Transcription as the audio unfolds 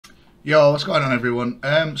Yo, what's going on, everyone?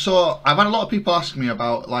 So I've had a lot of people ask me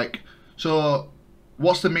about so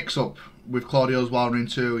what's the mix-up with Claudios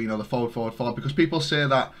WRF1+2? You know, the forward forward, because people say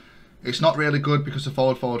that it's not really good because the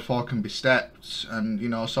forward forward can be stepped and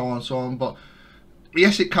so on and so on. But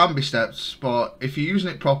yes, it can be stepped, but if you're using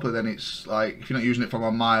it properly, then it's like if you're not using it from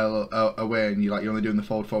a mile away and you're only doing the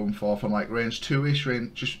forward forward from like range 2-ish,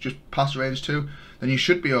 just past range 2, then you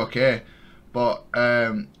should be okay. But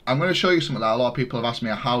I'm going to show you something that a lot of people have asked me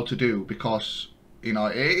how to do, because it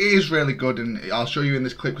is really good, and I'll show you in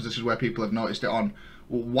this clip because this is where people have noticed it on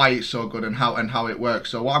why it's so good and how it works.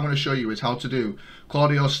 So what I'm going to show you is how to do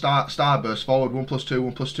Claudio's starburst forward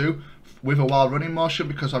 1+2 with a while running motion,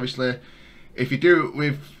 because obviously if you do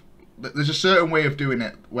it there's a certain way of doing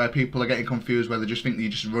it where people are getting confused, where they just think that you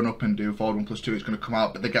just run up and do forward 1+2, it's going to come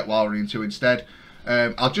out, but they get while running 2 instead.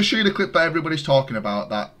 I'll just show you the clip that everybody's talking about.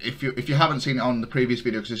 That if you haven't seen it on the previous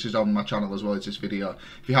video, because this is on my channel as well as this video,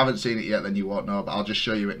 if you haven't seen it yet, then you won't know. But I'll just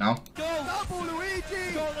show you it now.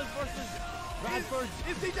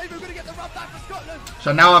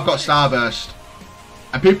 So now I've got starburst,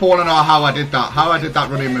 and people want to know how I did that. How I did that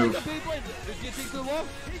running move.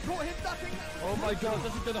 Oh my god,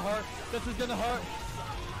 this is gonna hurt. This is gonna hurt.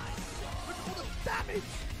 Look at all the damage.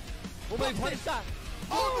 Oh my, what is that?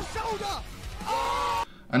 Oh, the shoulder.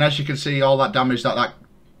 And as you can see, all that damage that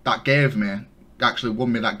gave me actually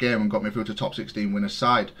won me that game and got me through to top 16 winner's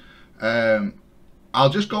side.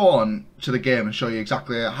 I'll just go on to the game and show you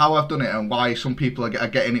exactly how I've done it and why some people are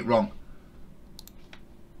getting it wrong.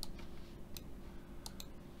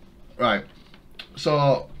 Right,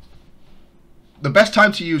 so the best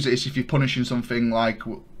time to use it is if you're punishing something like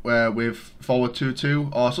with forward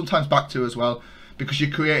 2-2 or sometimes back 2 as well, because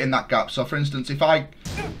you're creating that gap. So for instance, if I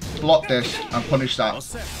block this and punish that,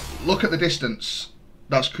 look at the distance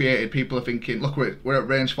that's created. People are thinking, look, we're at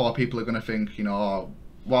range 4, people are going to think, oh,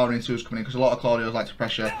 WRF1+2 is coming in, because a lot of Claudios like to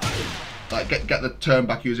pressure, like get the turn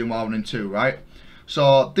back using WRF1+2, right?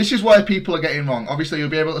 So this is where people are getting wrong. Obviously you'll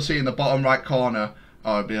be able to see in the bottom right corner,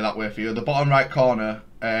 or it'll be that way for you, the bottom right corner,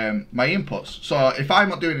 my inputs. So if I'm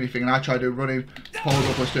not doing anything and I try to do running forward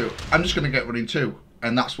 1+2, I'm just going to get running 2,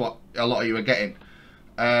 and that's what a lot of you are getting.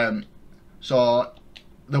 So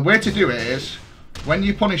the way to do it is, when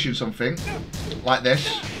you're punishing something like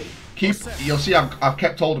this, you'll see I've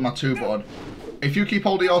kept holding my 2 button. If you keep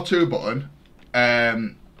holding your 2 button,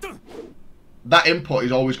 that input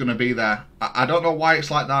is always going to be there. I don't know why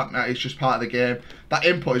it's like that. It's just part of the game. That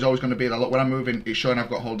input is always going to be there. Look, when I'm moving, it's showing I've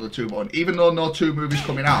got hold of the 2 button. Even though no 2 move is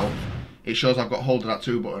coming out, it shows I've got hold of that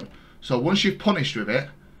 2 button. So once you've punished with it,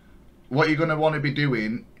 what you're going to want to be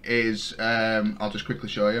doing is, I'll just quickly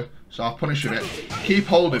show you. So I've punished with it, keep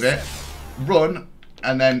hold of it, run,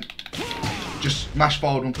 and then just mash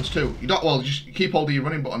forward 1+2. You don't, well, just keep hold of your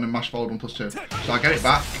running button and mash forward 1+2. So I get it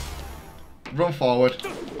back, run forward,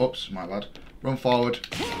 oops, my bad, run forward,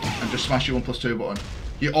 and just smash your 1+2 button.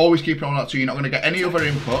 You always keep it on that 2, you're not going to get any other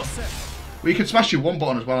input. Well, you can smash your 1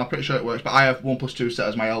 button as well, I'm pretty sure it works, but I have 1+2 set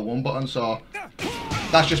as my L1 button, so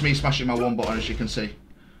that's just me smashing my 1 button, as you can see.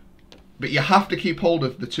 But you have to keep hold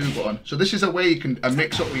of the 2 button. So this is a way you can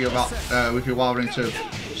mix up with your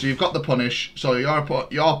WRF1+2. So you've got the punish, so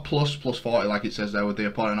you're plus 40, like it says there, with the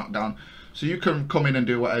opponent knockdown. So you can come in and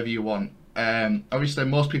do whatever you want. Obviously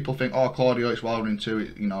most people think, oh, Claudio, it's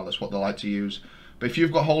WRF1+2, that's what they like to use. But if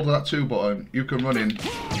you've got hold of that 2 button, you can run in,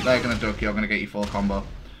 they're going to duck you, I'm going to get you full combo.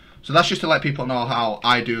 So that's just to let people know how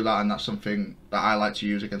I do that, and that's something that I like to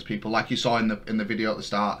use against people. Like you saw in the video at the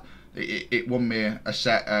start, it won me a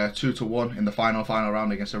set 2-1 in the final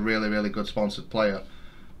round against a really good sponsored player.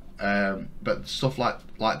 But stuff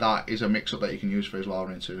like that is a mix-up that you can use for his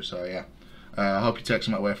WRF1+2. So yeah, I hope you take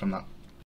something away from that.